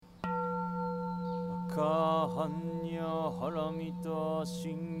가하냐 하람이다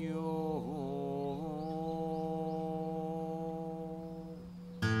신교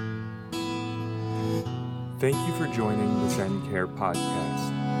Thank you for joining the Zen Care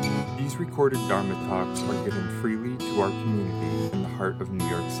podcast. These recorded Dharma talks are given freely to our community in the heart of New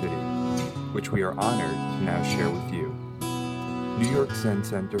York City, which we are honored to now share with you. New York Zen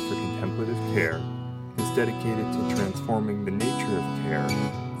Center for Contemplative Care is dedicated to transforming the nature of care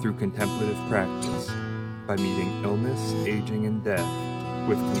through contemplative practice by meeting illness, aging, and death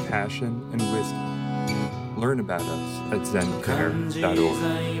with compassion and wisdom. Learn about us at zencare.org.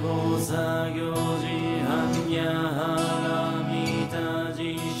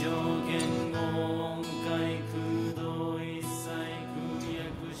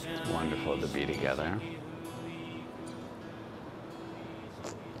 Wonderful to be together.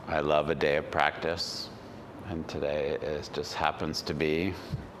 I love a day of practice, and today just happens to be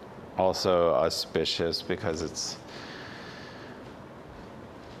also auspicious because it's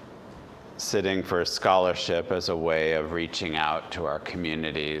sitting for scholarship as a way of reaching out to our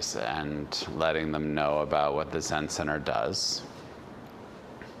communities and letting them know about what the Zen Center does.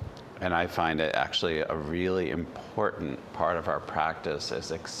 And I find it actually a really important part of our practice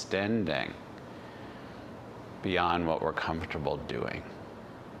is extending beyond what we're comfortable doing.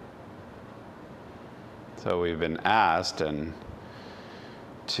 So we've been asked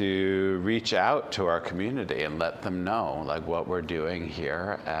to reach out to our community and let them know like what we're doing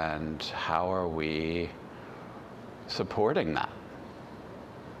here and how are we supporting that.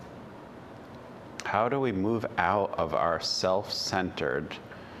 How do we move out of our self-centered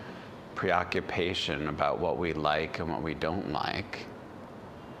preoccupation about what we like and what we don't like,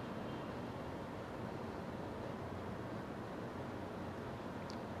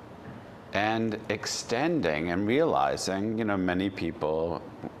 and extending and realizing, many people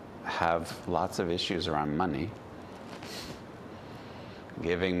have lots of issues around money,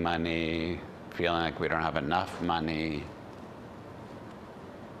 giving money, feeling like we don't have enough money.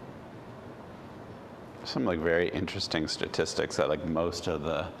 Some very interesting statistics that most of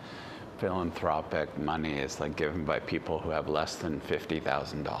the philanthropic money is given by people who have less than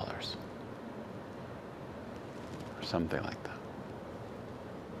 $50,000 or something like that.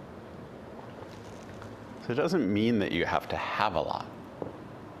 So it doesn't mean that you have to have a lot,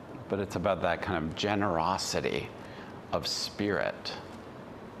 but it's about that kind of generosity of spirit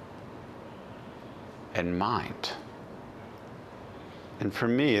and mind. And for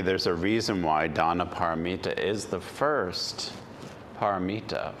me, there's a reason why Dana Paramita is the first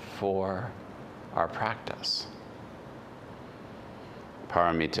paramita for our practice.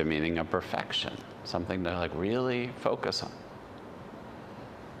 Paramita meaning a perfection, something to really focus on.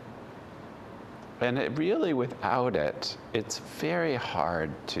 And it really, without it, it's very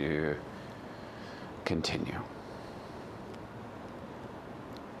hard to continue.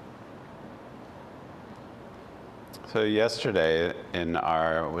 So yesterday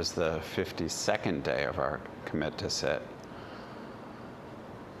was the 52nd day of our commit to sit.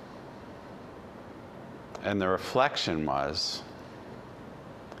 And the reflection was,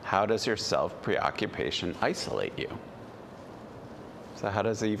 how does your self-preoccupation isolate you? So how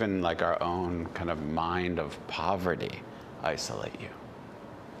does even our own kind of mind of poverty isolate you?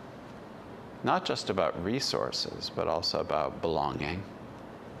 Not just about resources, but also about belonging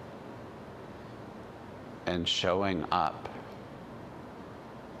and showing up.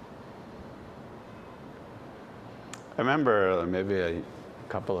 I remember maybe a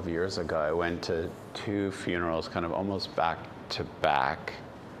couple of years ago, I went to 2 funerals kind of almost back to back.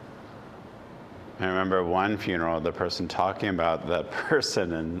 I remember one funeral, the person talking about that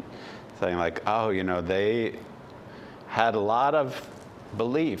person and saying they had a lot of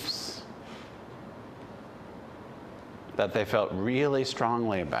beliefs that they felt really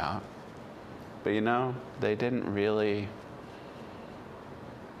strongly about, but they didn't really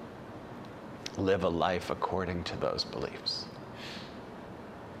live a life according to those beliefs.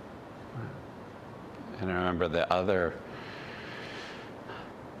 And I remember the other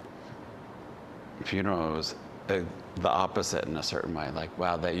funeral was the opposite in a certain way.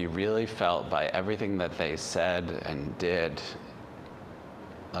 Wow, that you really felt by everything that they said and did,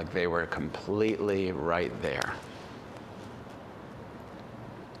 they were completely right there.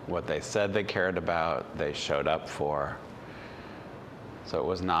 What they said they cared about, they showed up for. So it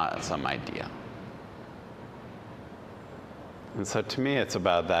was not some idea. And so to me, it's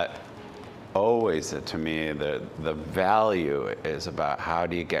about that. Always, to me, the value is about how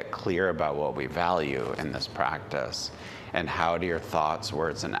do you get clear about what we value in this practice, and how do your thoughts,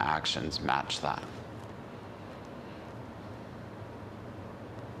 words, and actions match that?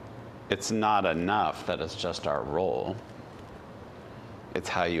 it's not enough that it's just our role. It's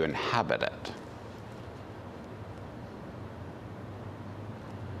how you inhabit it.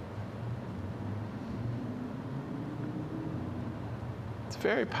 It's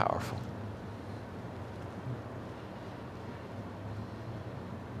very powerful.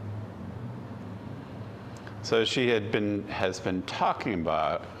 So she has been talking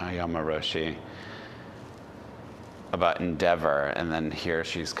about Ayama Roshi, about endeavor, and then here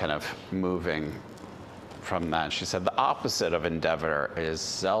she's kind of moving from that. She said the opposite of endeavor is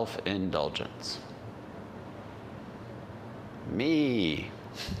self-indulgence. Me.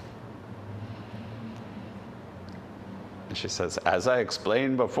 And she says, as I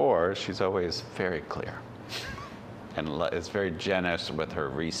explained before, she's always very clear and is very generous with her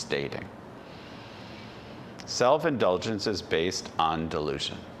restating. Self-indulgence is based on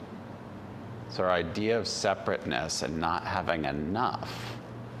delusion. So our idea of separateness and not having enough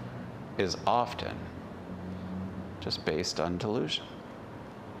is often just based on delusion.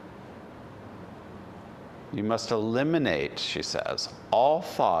 You must eliminate, she says, all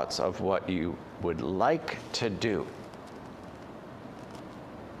thoughts of what you would like to do.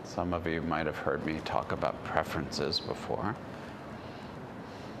 Some of you might have heard me talk about preferences before.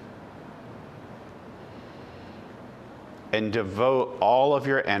 And devote all of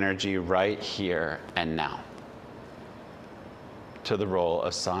your energy right here and now to the role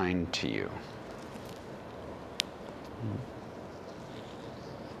assigned to you.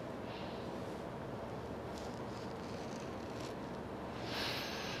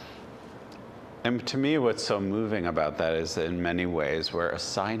 And to me, what's so moving about that is that in many ways we're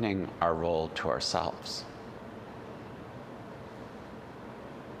assigning our role to ourselves.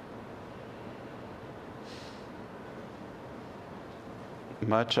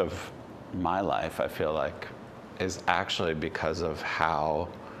 Much of my life, I feel like, is actually because of how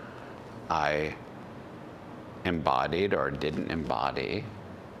I embodied or didn't embody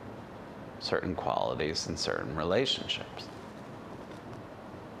certain qualities in certain relationships.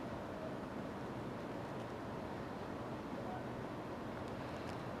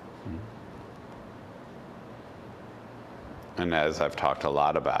 And as I've talked a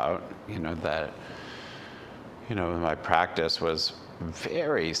lot about, my practice was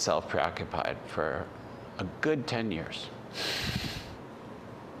very self-preoccupied for a good 10 years.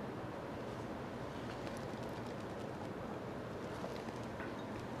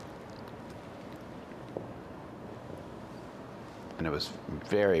 And it was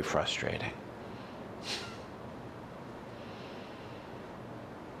very frustrating.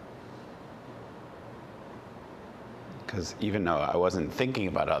 Because even though I wasn't thinking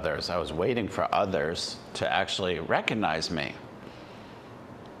about others, I was waiting for others to actually recognize me.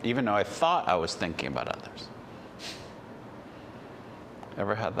 Even though I thought I was thinking about others.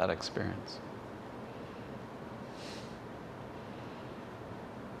 Ever had that experience?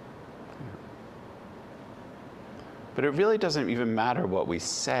 But it really doesn't even matter what we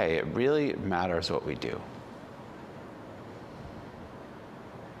say. It really matters what we do.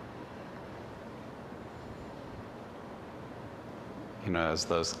 As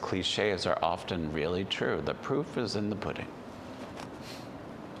those cliches are often really true, the proof is in the pudding.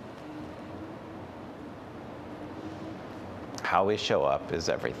 How we show up is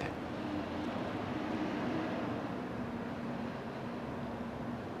everything.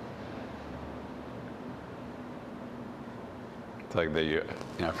 It's like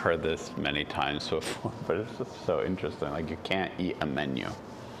I've heard this many times before, but it's just so interesting. Like, you can't eat a menu.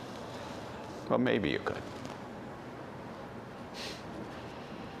 Well, maybe you could.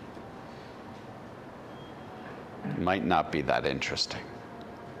 It might not be that interesting.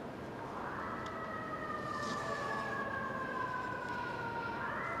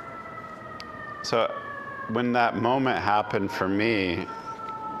 So when that moment happened for me,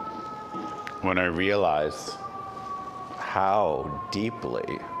 when I realized how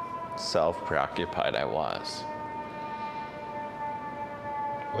deeply self-preoccupied I was,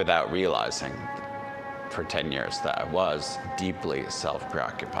 without realizing for 10 years that I was deeply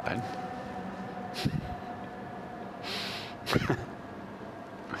self-preoccupied,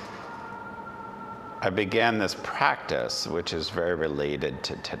 I began this practice, which is very related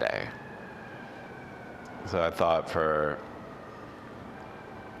to today. So I thought for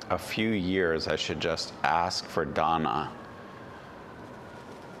a few years I should just ask for dana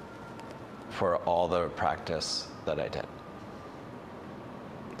for all the practice that I did.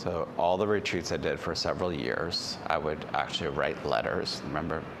 So all the retreats I did for several years, I would actually write letters.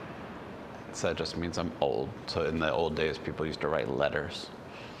 Remember, so that just means I'm old. So in the old days, people used to write letters.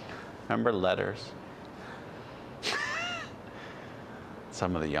 Remember letters?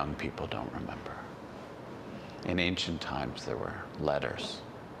 Some of the young people don't remember. In ancient times, there were letters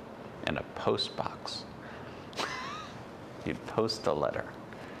in a post box. You'd post a letter.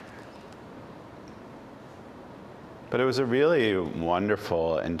 But it was a really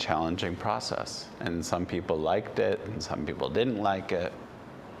wonderful and challenging process. And some people liked it, and some people didn't like it.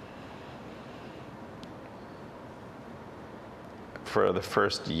 For the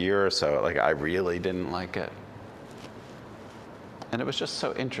first year or so, like, I really didn't like it. And it was just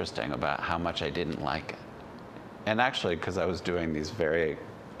so interesting about how much I didn't like it. And actually, because I was doing these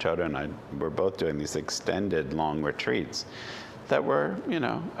Chodo and I were both doing these extended long retreats that were,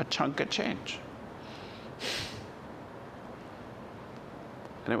 a chunk of change.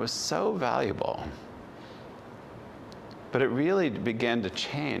 And it was so valuable. But it really began to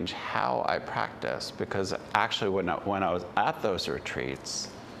change how I practiced, because actually when I was at those retreats,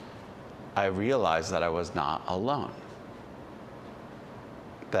 I realized that I was not alone.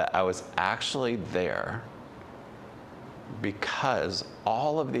 That I was actually there because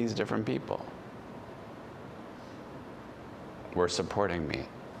all of these different people were supporting me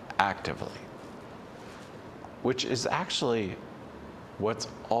actively, which is actually what's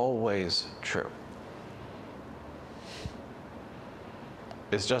always true.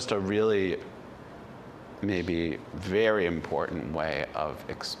 It's just a really, maybe very important way of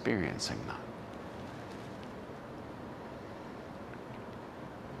experiencing that.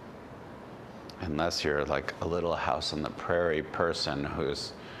 Unless you're like a little house on the prairie person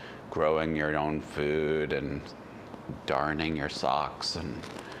who's growing your own food and darning your socks and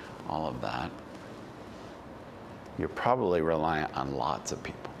all of that, you're probably reliant on lots of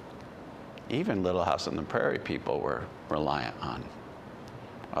people. Even little house on the prairie people were reliant on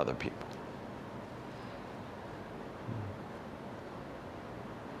other people.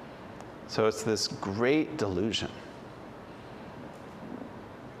 So it's this great delusion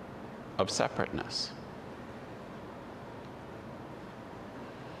of separateness,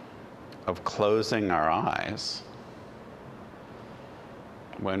 of closing our eyes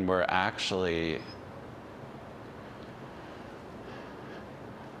when we're actually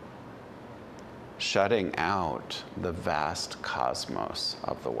shutting out the vast cosmos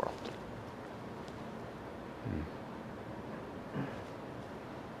of the world.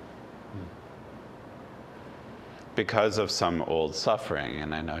 Because of some old suffering,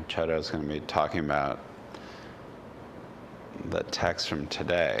 and I know Chodo is going to be talking about the text from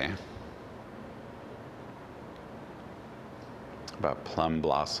today about plum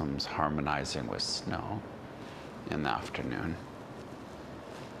blossoms harmonizing with snow in the afternoon.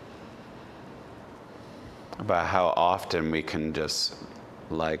 About how often we can just,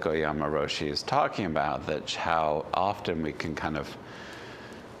 like Oyama Roshi is talking about, that how often we can kind of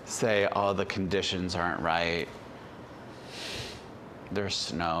say, oh, the conditions aren't right, there's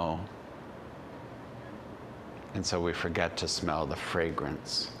snow, and so we forget to smell the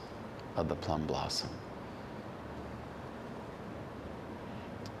fragrance of the plum blossom.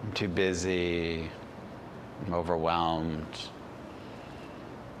 I'm too busy, I'm overwhelmed,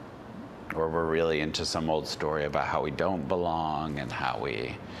 or we're really into some old story about how we don't belong and how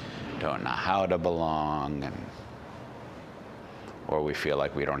we don't know how to belong, or we feel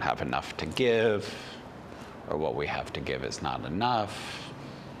like we don't have enough to give, or what we have to give is not enough.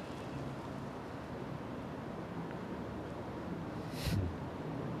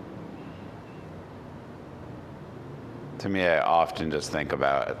 To me, I often just think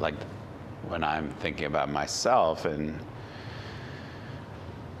about, like, when I'm thinking about myself and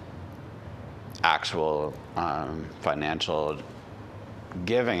actual financial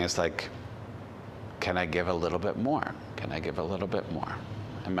giving, it's like, can I give a little bit more? Can I give a little bit more?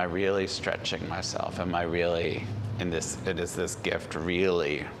 Am I really stretching myself? Am I really, is this gift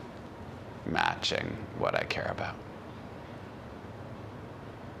really matching what I care about?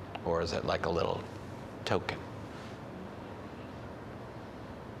 Or is it like a little token?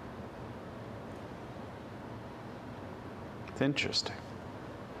 It's interesting.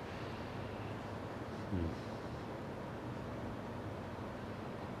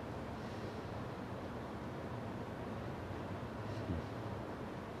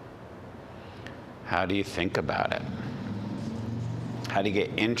 How do you think about it? How do you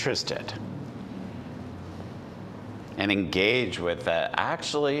get interested and engage with that?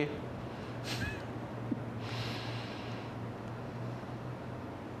 Actually,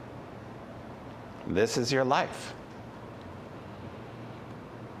 this is your life.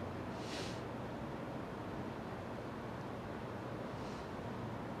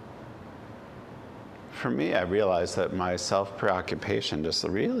 For me, I realized that my self-preoccupation just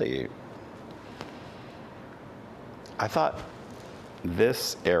really, I thought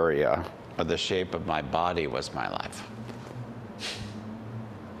this area or the shape of my body was my life.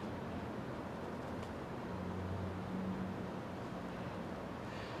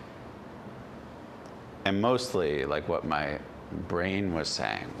 And mostly, like what my brain was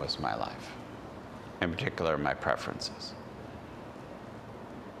saying was my life. In particular, my preferences.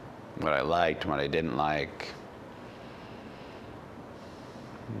 What I liked, what I didn't like.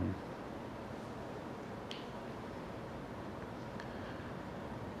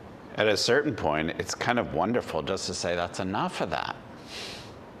 At a certain point, it's kind of wonderful just to say, that's enough of that.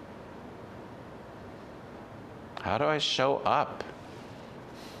 How do I show up?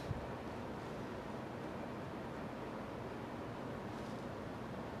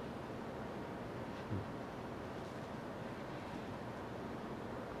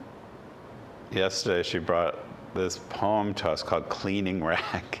 Yesterday, she brought this poem to us called Cleaning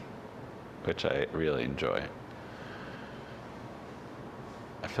Rag, which I really enjoy.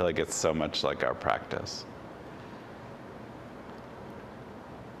 I feel like it's so much like our practice.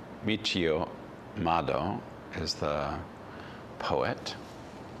 Michio Mado is the poet.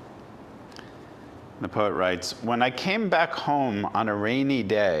 The poet writes, "When I came back home on a rainy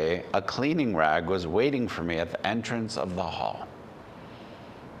day, a cleaning rag was waiting for me at the entrance of the hall.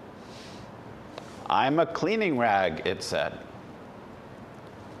 I'm a cleaning rag," it said,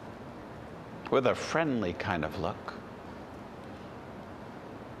 with a friendly kind of look.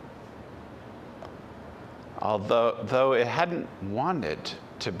 Though it hadn't wanted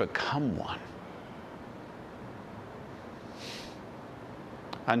to become one.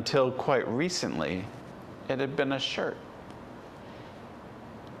 Until quite recently, it had been a shirt.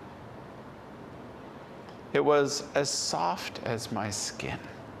 It was as soft as my skin.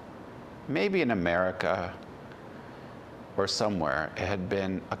 Maybe in America or somewhere, it had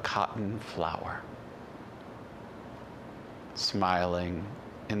been a cotton flower, smiling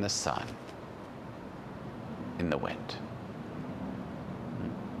in the sun, in the wind.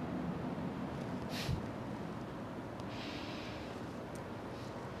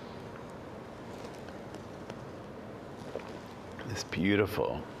 This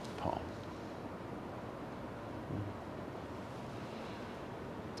beautiful poem.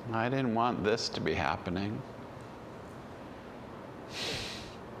 I didn't want this to be happening.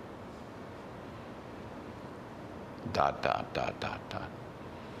 Dot, dot, dot, dot, dot.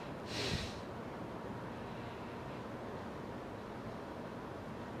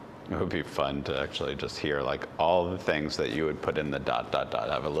 It would be fun to actually just hear like all the things that you would put in the dot, dot, dot,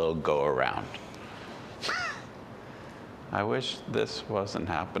 have a little go around. I wish this wasn't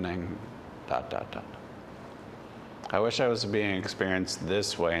happening, dot, dot, dot. I wish I was being experienced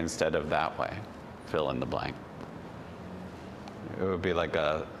this way instead of that way. Fill in the blank. It would be like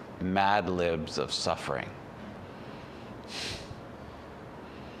a Mad Libs of suffering.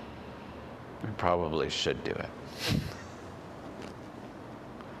 We probably should do it.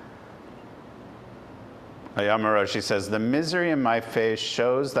 Ayamaroshi says, "The misery in my face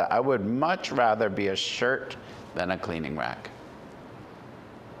shows that I would much rather be a shirt than a cleaning rag."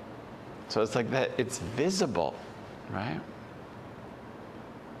 So it's like that, it's visible, right?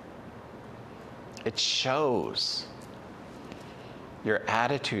 It shows. Your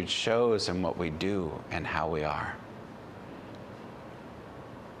attitude shows in what we do and how we are.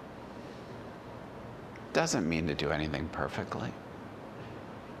 Doesn't mean to do anything perfectly.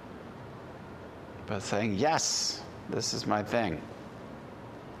 But saying, yes, this is my thing.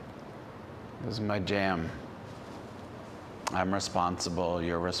 This is my jam. I'm responsible,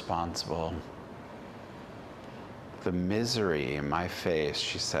 you're responsible. The misery in my face,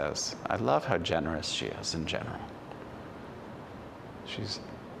 she says. I love how generous she is in general. She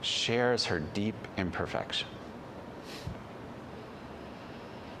shares her deep imperfection.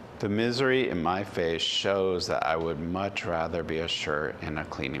 The misery in my face shows that I would much rather be a shirt in a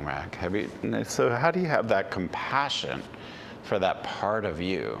cleaning rag. So how do you have that compassion for that part of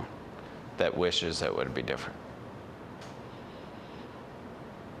you that wishes it would be different?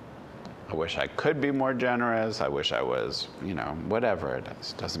 I wish I could be more generous. I wish I was, whatever it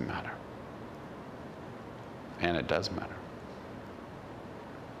is. Doesn't matter. And it does matter.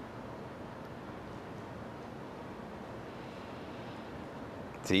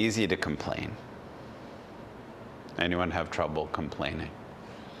 It's easy to complain. Anyone have trouble complaining?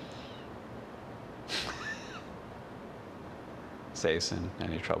 Sason,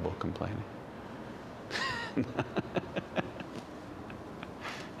 any trouble complaining?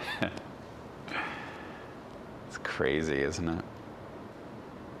 It's crazy, isn't it?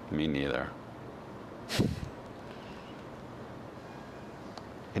 Me neither.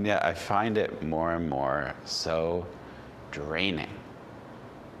 And yet I find it more and more so draining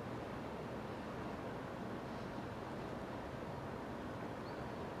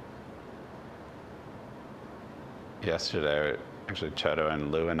yesterday, actually Chodo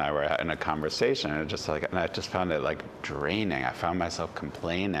and Lou and I were in a conversation, and and I just found it like draining. I found myself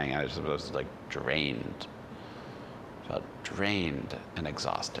complaining. I just was like drained. Felt drained and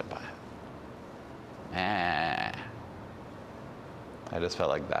exhausted by it. I just felt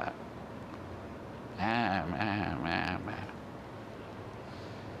like that.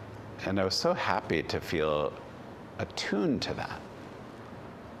 And I was so happy to feel attuned to that.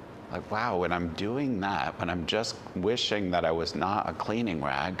 Like, wow, when I'm doing that, when I'm just wishing that I was not a cleaning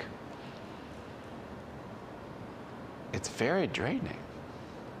rag, it's very draining.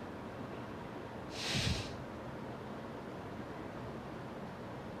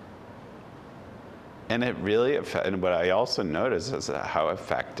 And it really, and what I also noticed is how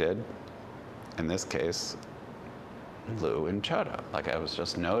affected, in this case, Lou and Chodo. Like, I was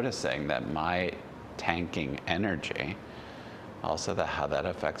just noticing that my tanking energy, also how that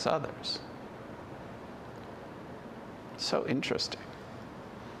affects others. So interesting.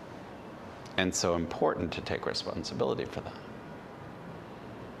 And so important to take responsibility for that.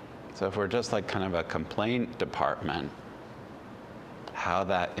 So if we're just like kind of a complaint department, how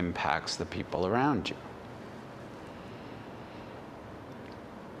that impacts the people around you.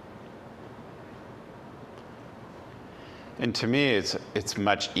 And to me, it's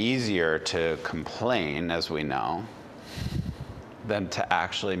much easier to complain, as we know, than to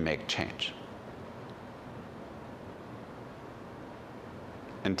actually make change.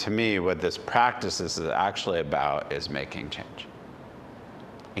 And to me, what this practice is actually about is making change,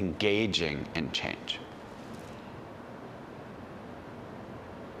 engaging in change.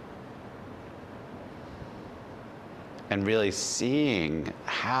 And really seeing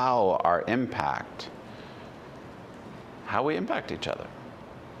how we impact each other.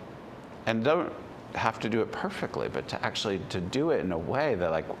 And don't have to do it perfectly, but to do it in a way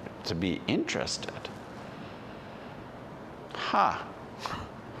that, like, to be interested.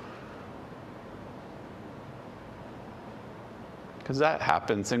 Because that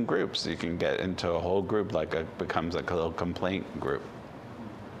happens in groups. You can get into a whole group, becomes like a little complaint group.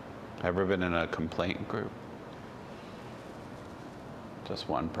 Ever been in a complaint group? Just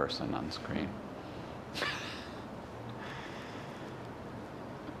one person on screen.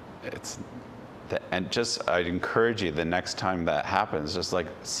 I'd encourage you, the next time that happens, just like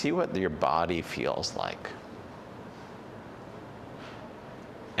see what your body feels like.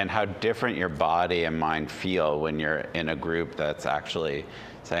 And how different your body and mind feel when you're in a group that's actually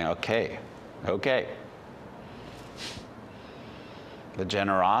saying, okay. The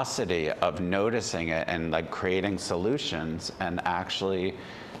generosity of noticing it and like creating solutions and actually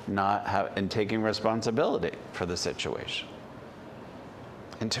and taking responsibility for the situation.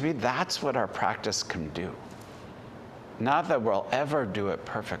 And to me, that's what our practice can do. Not that we'll ever do it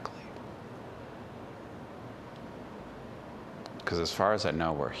perfectly. Because as far as I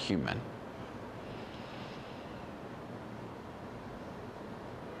know, we're human.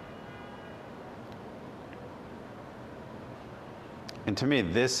 And to me,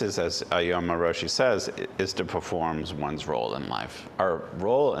 this is, as Ayoma Roshi says, is to perform one's role in life. Our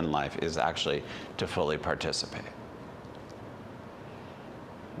role in life is actually to fully participate.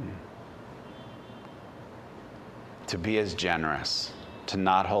 To be as generous, to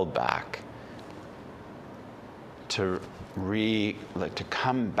not hold back, to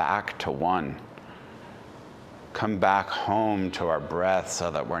come back to one, come back home to our breath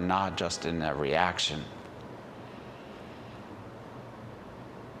so that we're not just in a reaction.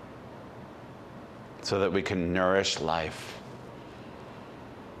 So that we can nourish life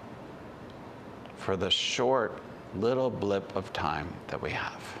for the short little blip of time that we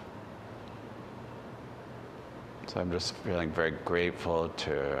have. So I'm just feeling very grateful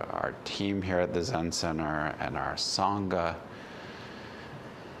to our team here at the Zen Center and our Sangha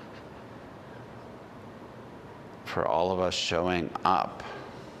for all of us showing up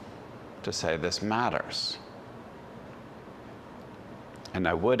to say this matters. And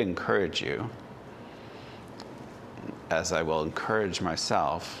I would encourage you, as I will encourage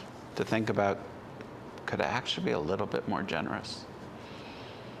myself, to think about, could I actually be a little bit more generous?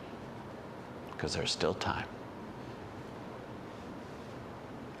 Because there's still time.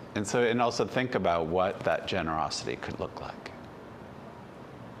 And also think about what that generosity could look like.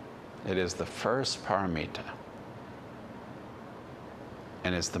 It is the first paramita,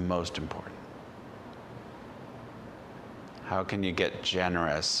 and it's the most important. How can you get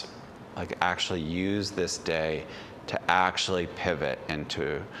generous, like actually use this day to actually pivot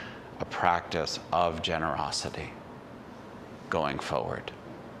into a practice of generosity going forward?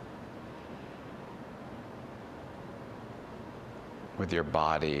 With your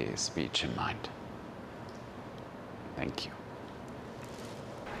body, speech, and mind. Thank you.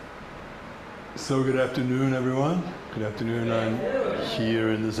 So good afternoon, everyone. Good afternoon. I'm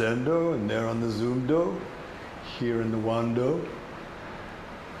here in the Zendo and there on the Zoomdo, here in the Wando.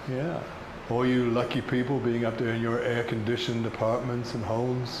 Yeah. All you lucky people being up there in your air-conditioned apartments and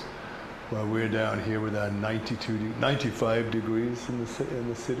homes, while we're down here with our 95 degrees in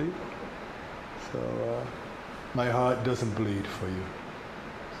the city. So my heart doesn't bleed for you.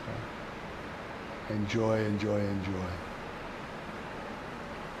 So enjoy, enjoy, enjoy.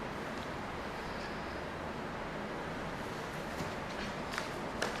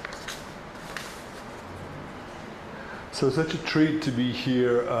 So such a treat to be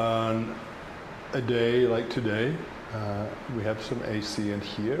here on a day like today. We have some AC in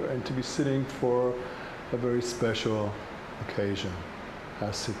here, and to be sitting for a very special occasion,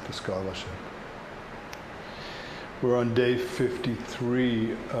 our Sit for Scholarship. We're on day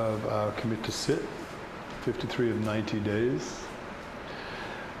 53 of our Commit to Sit, 53 of 90 days.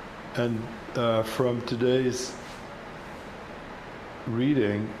 And from today's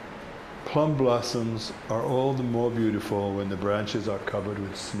reading, plum blossoms are all the more beautiful when the branches are covered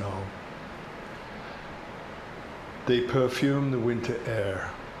with snow. They perfume the winter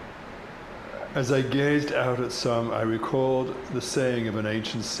air. As I gazed out at some, I recalled the saying of an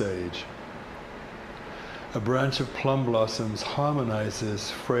ancient sage. A branch of plum blossoms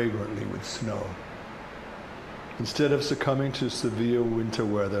harmonizes fragrantly with snow. Instead of succumbing to severe winter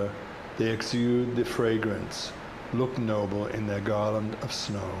weather, they exude the fragrance, look noble in their garland of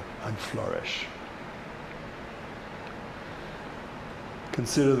snow, and flourish.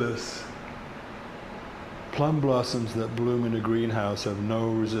 Consider this. Plum blossoms that bloom in a greenhouse have no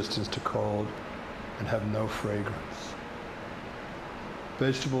resistance to cold and have no fragrance.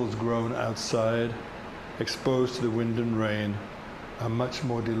 Vegetables grown outside, exposed to the wind and rain, are much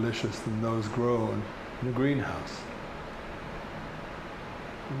more delicious than those grown in a greenhouse.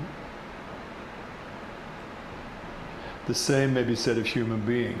 The same may be said of human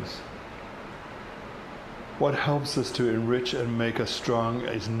beings. What helps us to enrich and make us strong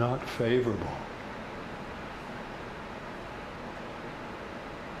is not favorable.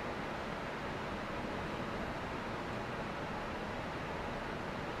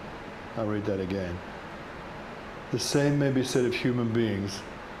 I'll read that again. The same may be said of human beings.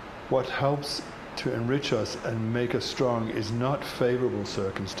 What helps to enrich us and make us strong is not favorable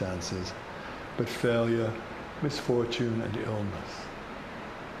circumstances, but failure, misfortune, and illness.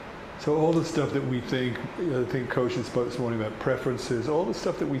 So all the stuff that we think, I think Koshin spoke this morning about preferences, all the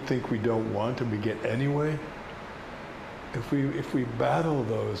stuff that we think we don't want and we get anyway, if we battle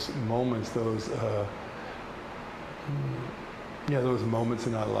those moments, those moments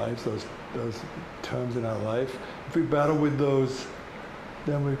in our lives, those terms in our life, if we battle with those,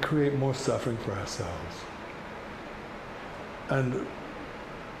 then we create more suffering for ourselves. And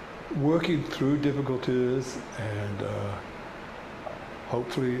working through difficulties and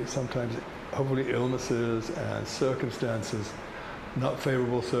hopefully illnesses and circumstances, not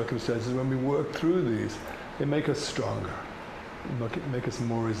favorable circumstances, when we work through these, they make us stronger, make us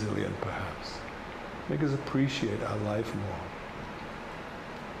more resilient perhaps, make us appreciate our life more.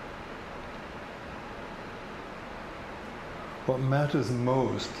 What matters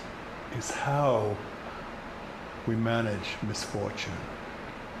most is how we manage misfortune.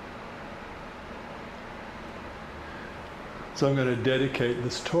 So I'm going to dedicate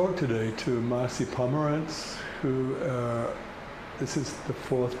this talk today to Marcy Pomerantz, who this is the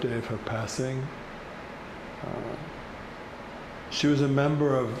 4th day of her passing. She was a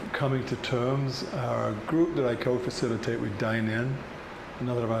member of Coming to Terms, our group that I co-facilitate with Dine In,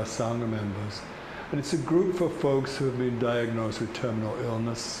 another of our Sangha members. And it's a group for folks who have been diagnosed with terminal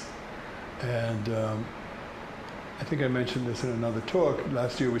illness. And I think I mentioned this in another talk.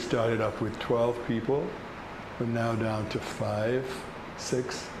 Last year we started up with 12 people. We're now down to 5,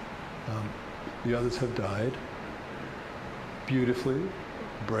 6. The others have died beautifully,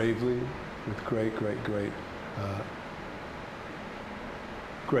 bravely, with great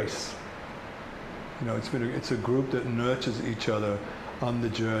grace. You know, it's a group that nurtures each other on the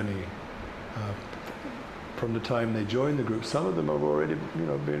journey. From the time they join the group, some of them have already,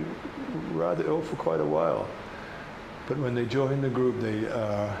 been rather ill for quite a while. But when they join the group, they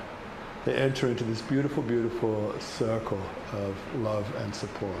enter into this beautiful, beautiful circle of love and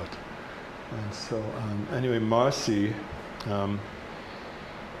support. And so, anyway, Marcy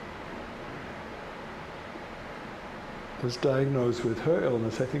was diagnosed with her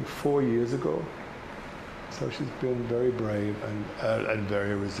illness, I think, 4 years ago. So she's been very brave and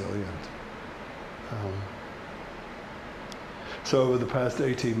very resilient. So over the past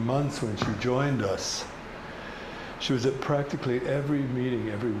 18 months when she joined us, She was at practically every meeting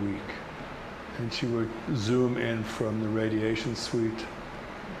every week. And she would Zoom in from the radiation suite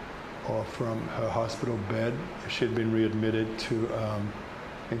or from her hospital bed. She had been readmitted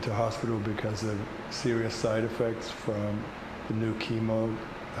into hospital because of serious side effects from the new chemo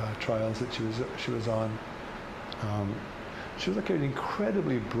trials that she was on. She was like an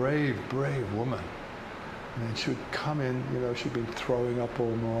incredibly brave woman. I mean, she would come in, she'd been throwing up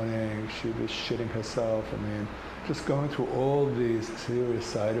all morning, she'd be shitting herself, just going through all these serious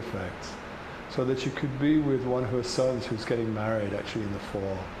side effects, so that she could be with one of her sons who's getting married actually in the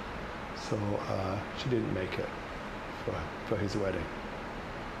fall. So she didn't make it for his wedding.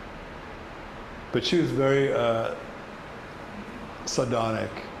 But she was very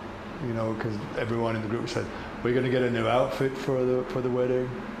sardonic, because everyone in the group said, "We're going to get a new outfit for the wedding,"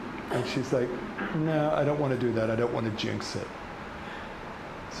 and she's like, "No, I don't want to do that. I don't want to jinx it."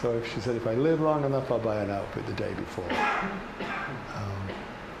 So she said, "If I live long enough, I'll buy an outfit the day before."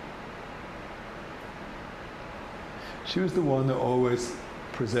 She was the one that always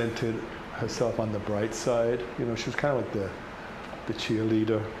presented herself on the bright side. She was kind of like the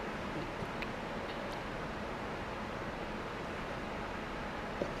cheerleader.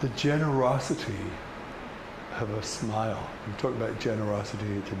 The generosity of her smile. I'm talking about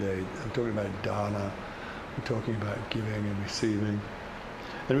generosity today. I'm talking about dana. I'm talking about giving and receiving.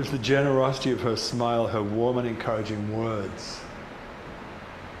 And it was the generosity of her smile, her warm and encouraging words.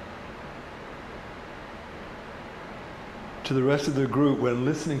 To the rest of the group when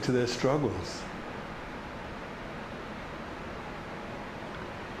listening to their struggles.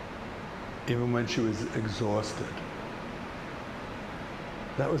 Even when she was exhausted.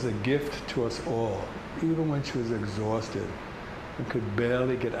 That was a gift to us all. Even when she was exhausted and could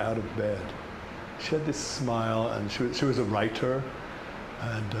barely get out of bed. She had this smile, and she was a writer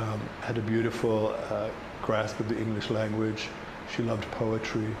and had a beautiful grasp of the English language. She loved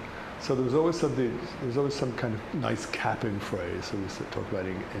poetry. So there was always some kind of nice capping phrase that we used to talk about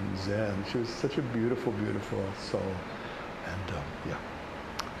in Zen. She was such a beautiful, beautiful soul. And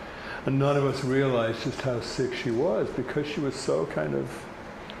And none of us realized just how sick she was, because she was so kind of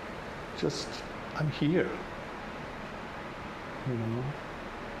just, I'm here.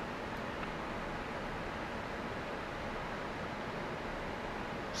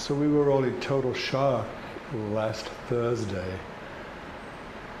 So we were all in total shock last Thursday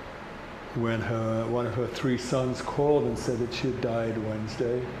when one of her 3 sons called and said that she had died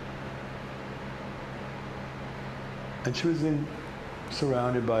Wednesday. And she was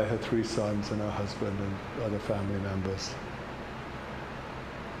surrounded by her 3 sons and her husband and other family members.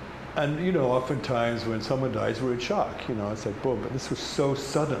 And oftentimes when someone dies, we're in shock. It's like, boom, but this was so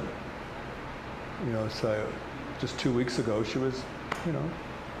sudden. So just 2 weeks ago, she was,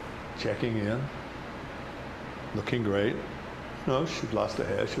 checking in, looking great. She'd lost her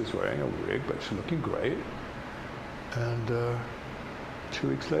hair, she was wearing a wig, but she's looking great. And 2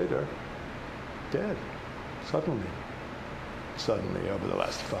 weeks later, dead, suddenly over the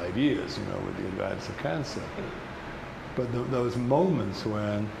last 5 years, with the advance of cancer. But those moments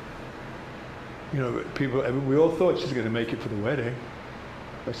when, we all thought she's going to make it for the wedding.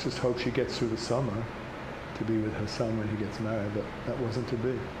 Let's just hope she gets through the summer to be with her son when he gets married, but that wasn't to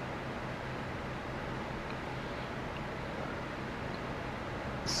be.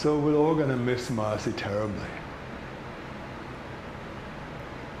 So we're all going to miss Marcy terribly.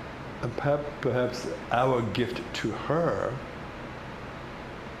 And perhaps our gift to her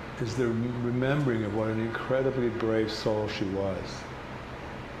is the remembering of what an incredibly brave soul she was.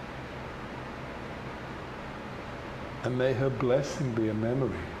 And may her blessing be a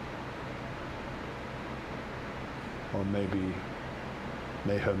memory. Or maybe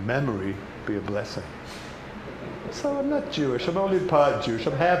may her memory be a blessing. So I'm not Jewish, I'm only part Jewish,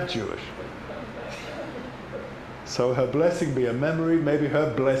 I'm half Jewish. So her blessing be a memory, maybe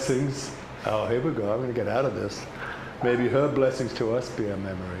her blessings, oh here we go, I'm going to get out of this. Maybe her blessings to us be a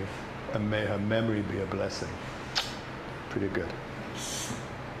memory, and may her memory be a blessing. Pretty good.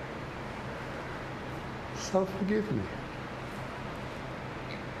 So forgive me.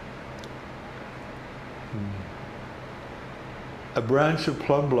 A branch of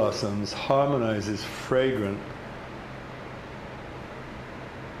plum blossoms harmonizes fragrantly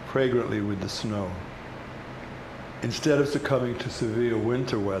with the snow. Instead of succumbing to severe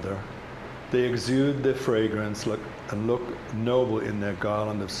winter weather, they exude their fragrance and look noble in their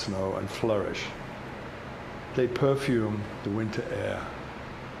garland of snow and flourish. They perfume the winter air.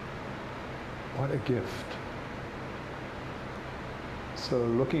 What a gift. So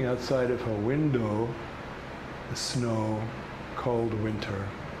looking outside of her window, the snow, cold winter,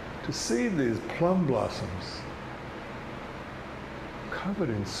 to see these plum blossoms covered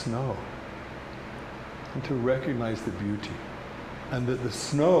in snow, and to recognize the beauty. And that the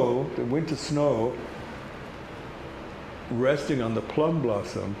snow, the winter snow, resting on the plum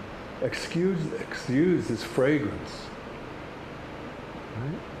blossom, exudes this fragrance.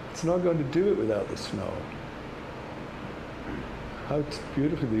 Right? It's not going to do it without the snow. How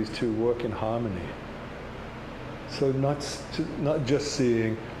beautifully these two work in harmony. So not just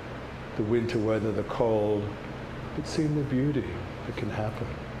seeing the winter weather, the cold, but seeing the beauty that can happen.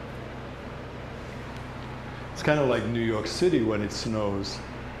 It's kind of like New York City when it snows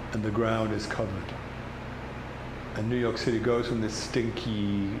and the ground is covered. And New York City goes from this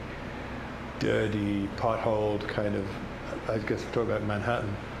stinky, dirty, potholed kind of, I guess we're talking about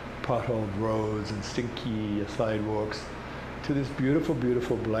Manhattan, potholed roads and stinky sidewalks, to this beautiful,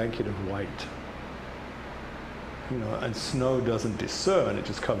 beautiful blanket of white. You know, and snow doesn't discern, it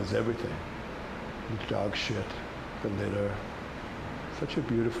just covers everything. The dog shit, the litter. Such a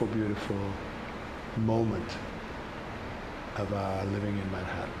beautiful, beautiful moment of our living in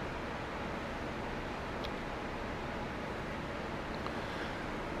Manhattan.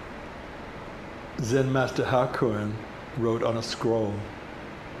 Zen Master Hakuin wrote on a scroll,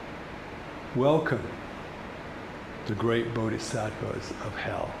 "Welcome, the great bodhisattvas of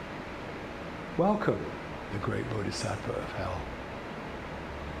hell. Welcome, the great bodhisattva of hell."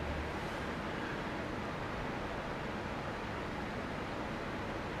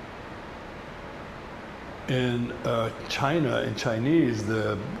 In China, in Chinese,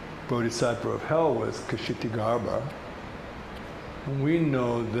 the bodhisattva of hell was Kshitigarbha. And we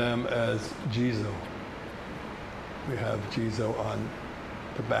know them as Jizo. We have Jizo on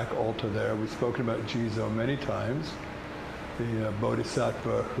the back altar there. We've spoken about Jizo many times, the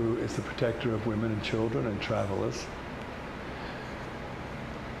bodhisattva who is the protector of women and children and travelers.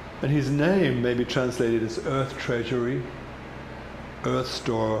 And his name may be translated as earth treasury, earth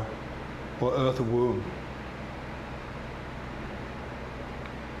store, or earth womb.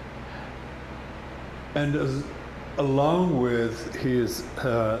 And along with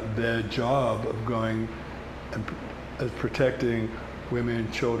their job of going and as protecting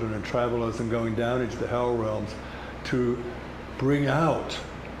women, children, and travelers, and going down into the hell realms to bring out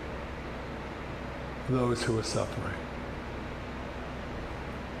those who are suffering.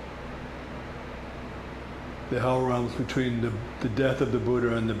 The hell realms between the death of the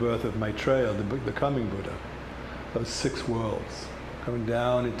Buddha and the birth of Maitreya, the coming Buddha, those 6 worlds, coming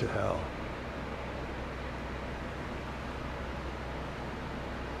down into hell.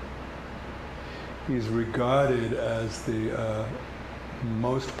 He's regarded as the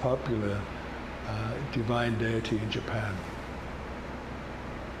most popular divine deity in Japan.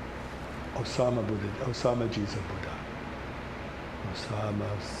 Osama Jizo Buddha.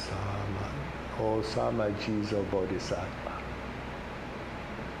 Osama Jizo Bodhisattva.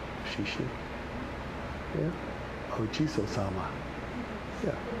 Shishi. Yeah. Jizo Sama.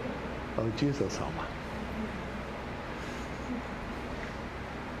 Yeah. Jizo Sama.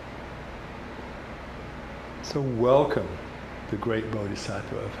 So welcome the great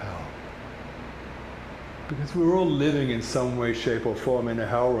bodhisattva of hell. Because we're all living in some way, shape, or form in a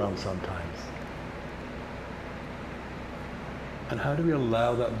hell realm sometimes. And how do we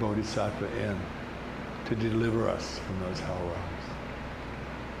allow that bodhisattva in to deliver us from those hell realms?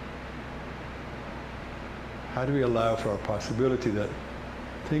 How do we allow for a possibility that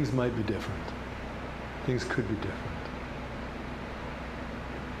things might be different? Things could be different.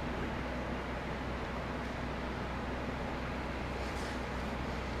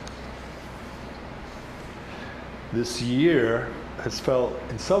 This year has felt,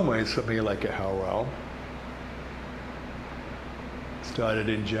 in some ways, for me like a hell realm. Started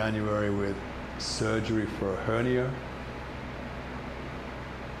in January with surgery for a hernia,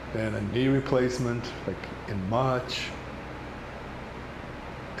 then a knee replacement, like in March,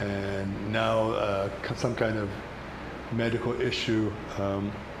 and now some kind of medical issue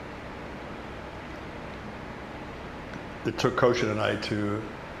that took Koshin and I to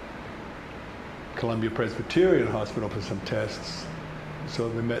Columbia Presbyterian Hospital for some tests. So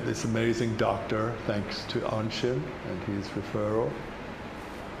we met this amazing doctor, thanks to Anshin and his referral,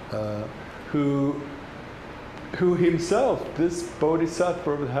 who himself, this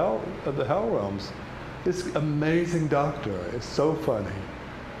bodhisattva of the hell realms, this amazing doctor is so funny,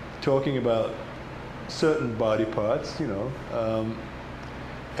 talking about certain body parts, you know,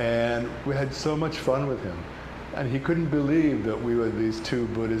 and we had so much fun with him. And he couldn't believe that we were these 2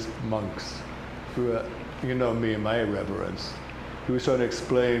 Buddhist monks who were, you know me and my irreverence. He was trying to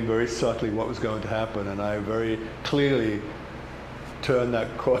explain very subtly what was going to happen, and I very clearly turned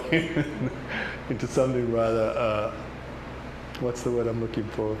that coin into something rather what's the word I'm looking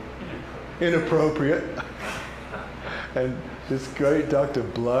for? Inappropriate. And this great doctor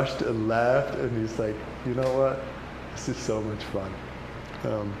blushed and laughed, and he's like, you know what? This is so much fun.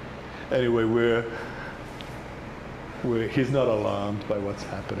 Anyway, he's not alarmed by what's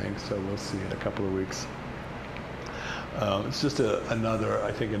happening, so we'll see in a couple of weeks. It's just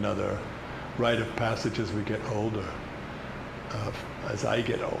another rite of passage as we get older. As I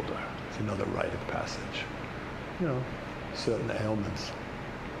get older, it's another rite of passage. You know, certain ailments.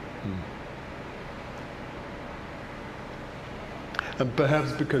 And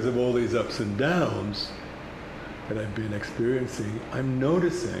perhaps because of all these ups and downs that I've been experiencing, I'm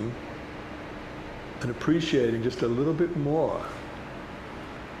noticing and appreciating just a little bit more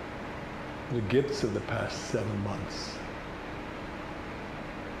the gifts of the past 7 months.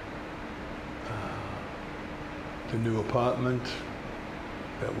 The new apartment,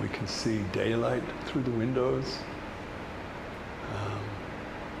 that we can see daylight through the windows.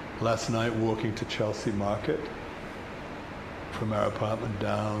 Last night walking to Chelsea Market from our apartment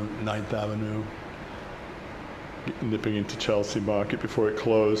down 9th Avenue, nipping into Chelsea Market before it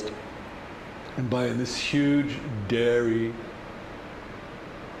closed, and buying this huge dairy,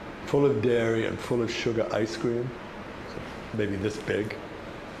 full of dairy and full of sugar ice cream, so maybe this big,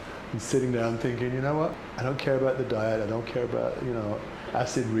 and sitting down thinking, you know what, I don't care about the diet, I don't care about,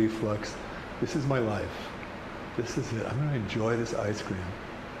 acid reflux, this is my life, this is it, I'm going to enjoy this ice cream.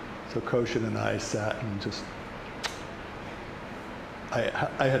 So Koshin and I sat and just,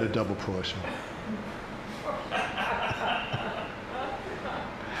 I had a double portion.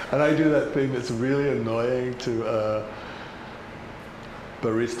 And I do that thing that's really annoying to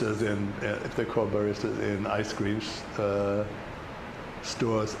baristas if they're called baristas in ice cream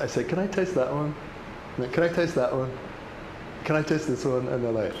stores. I say, can I taste that one? Can I taste that one? Can I taste this one? And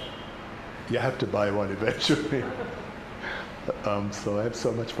they're like, you have to buy one eventually. So I have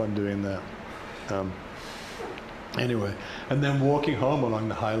so much fun doing that. Anyway, and then walking home along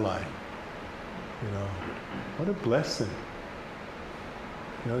the High Line. What a blessing.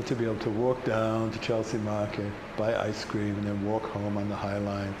 To be able to walk down to Chelsea Market, buy ice cream, and then walk home on the High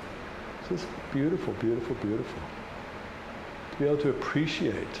Line. So it's beautiful, beautiful, beautiful. To be able to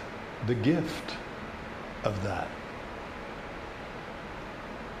appreciate the gift of that.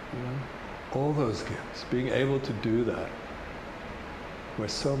 All those gifts, being able to do that, where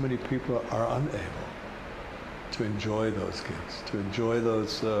so many people are unable to enjoy those gifts, to enjoy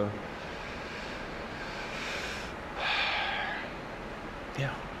those,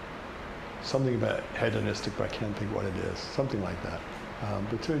 something about hedonistic, but I can't think what it is, something like that.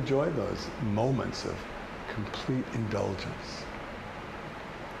 But to enjoy those moments of complete indulgence.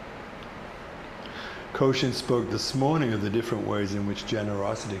 Koshin spoke this morning of the different ways in which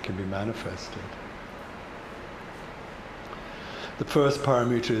generosity can be manifested. The first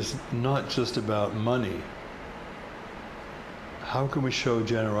parameter is not just about money. How can we show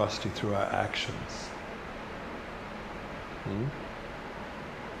generosity through our actions?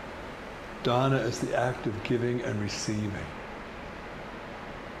 Dana is the act of giving and receiving.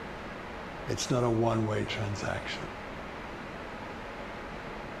 It's not a one-way transaction.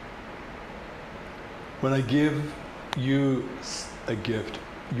 When I give you a gift,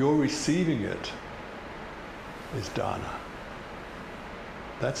 you're receiving it is dana.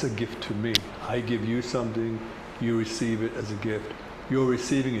 That's a gift to me. I give you something, you receive it as a gift. You're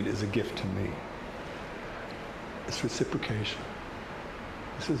receiving it as a gift to me. It's reciprocation.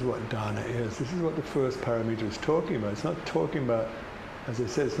 This is what dana is. This is what the first parameter is talking about. It's not talking about, as I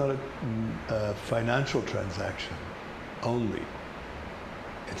said, it's not a financial transaction only.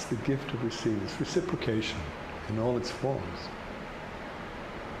 It's the gift of receiving. It's reciprocation in all its forms.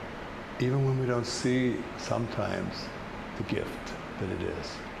 Even when we don't see sometimes the gift that it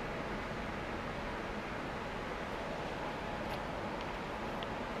is.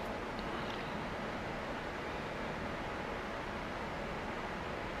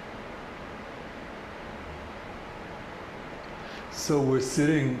 So we're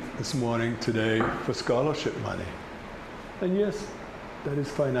sitting this morning today for scholarship money. And yes, that is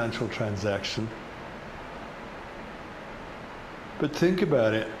financial transaction. But think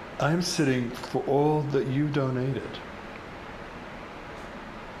about it, I'm sitting for all that you donated.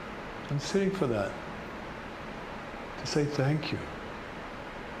 I'm sitting for that, to say thank you.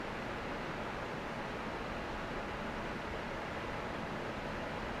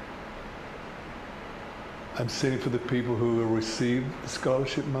 I'm sitting for the people who will receive the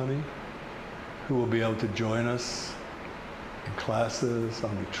scholarship money, who will be able to join us in classes,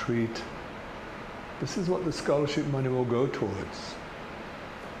 on retreat. This is what the scholarship money will go towards.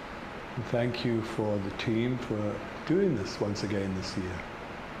 And thank you for the team for doing this once again this year.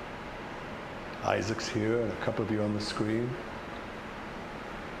 Isaac's here, and a couple of you on the screen.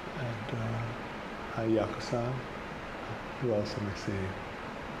 And hi, Yako-san. Who else am I seeing?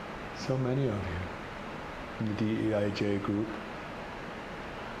 So many of you in the DEIJ group.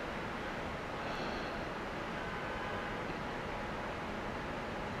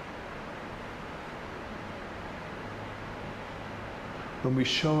 When we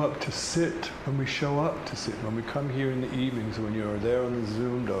show up to sit, when we come here in the evenings, when you're there on the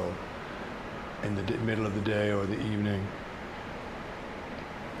Zoom though, in the middle of the day or the evening,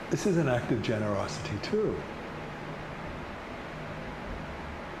 this is an act of generosity too.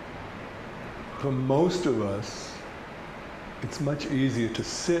 For most of us, it's much easier to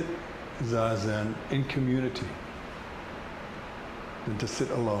sit Zazen in community than to sit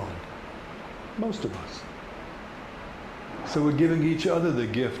alone. Most of us. So we're giving each other the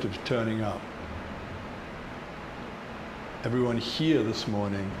gift of turning up. Everyone here this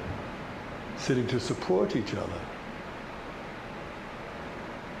morning sitting to support each other.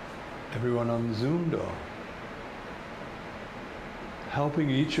 Everyone on Zoom door helping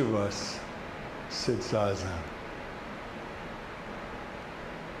each of us sit Zazen.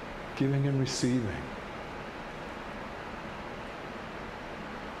 Giving and receiving.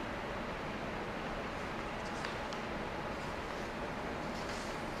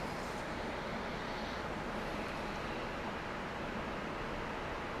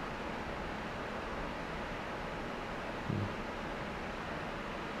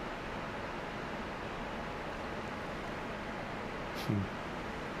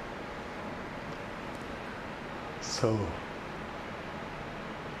 So,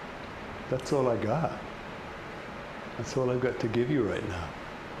 that's all I got. That's all I've got to give you right now.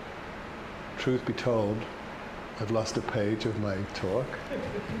 Truth be told, I've lost a page of my talk.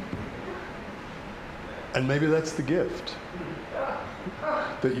 And maybe that's the gift.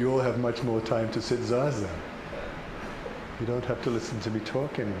 That you all have much more time to sit Zazen. You don't have to listen to me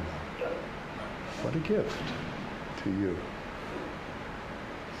talk anymore. What a gift to you.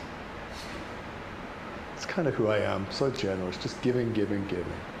 It's kind of who I am, so generous, just giving, giving, giving.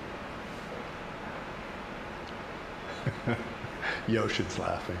 Yoshin's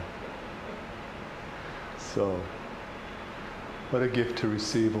laughing. So, what a gift to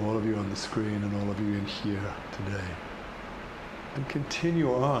receive all of you on the screen and all of you in here today. And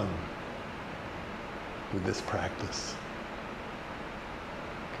continue on with this practice.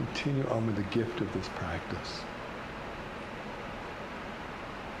 Continue on with the gift of this practice.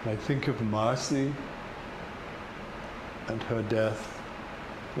 And I think of Marcy and her death,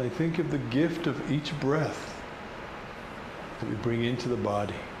 and I think of the gift of each breath that we bring into the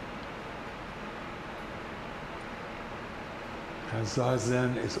body. As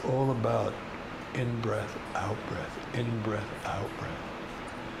Zazen is all about in-breath, out-breath, in-breath, out-breath.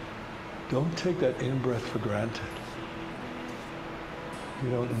 Don't take that in-breath for granted.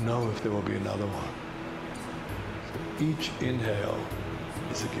 You don't know if there will be another one. So each inhale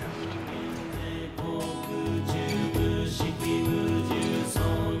is a gift.